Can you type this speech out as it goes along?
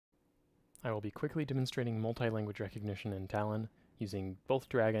I will be quickly demonstrating multi-language recognition in Talon using both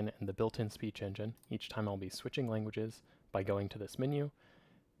Dragon and the built-in speech engine. Each time I'll be switching languages by going to this menu,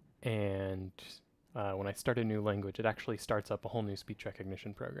 and when I start a new language, it actually starts up a whole new speech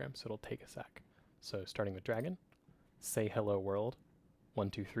recognition program, so it'll take a sec. So starting with Dragon, say hello world, 1,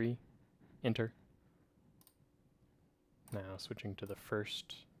 2, 3, enter. Now switching to the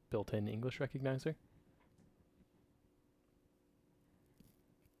first built-in English recognizer.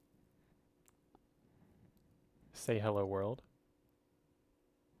 Say hello world,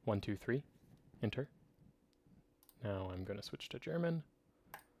 1, 2, 3, enter. Now I'm going to switch to German.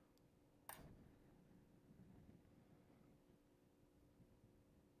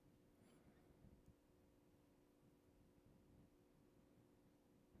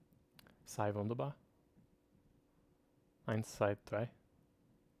 Sei wunderbar. 1, 2, 3.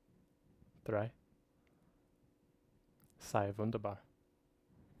 3. Sei wunderbar.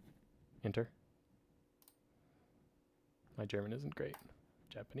 Enter. My German isn't great.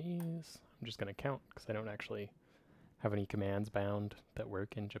 Japanese. I'm just going to count because I don't actually have any commands bound that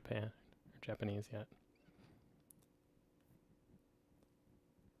work in Japan or Japanese yet.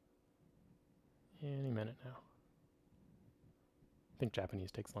 Any minute now. I think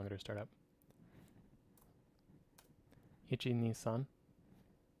Japanese takes longer to start up. Ichi ni san.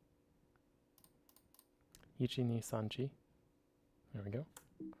 Ichi ni sanchi. There we go.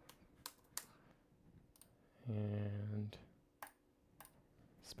 And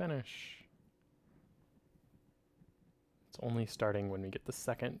Spanish. It's only starting when we get the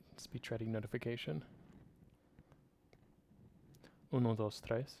second speech ready notification. 1, 2,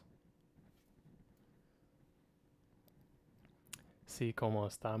 3. Sí, cómo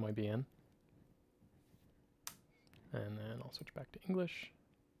está, muy bien. And then I'll switch back to English.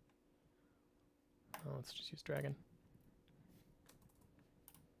 Let's just use Dragon.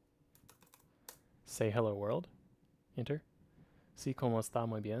 Say hello world. Enter. Sí, cómo está,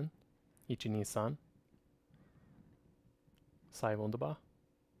 muy bien. Ichi ni san. Sei wunderbar.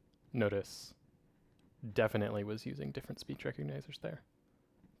 Notice, definitely was using different speech recognizers there.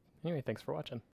 Anyway, thanks for watching.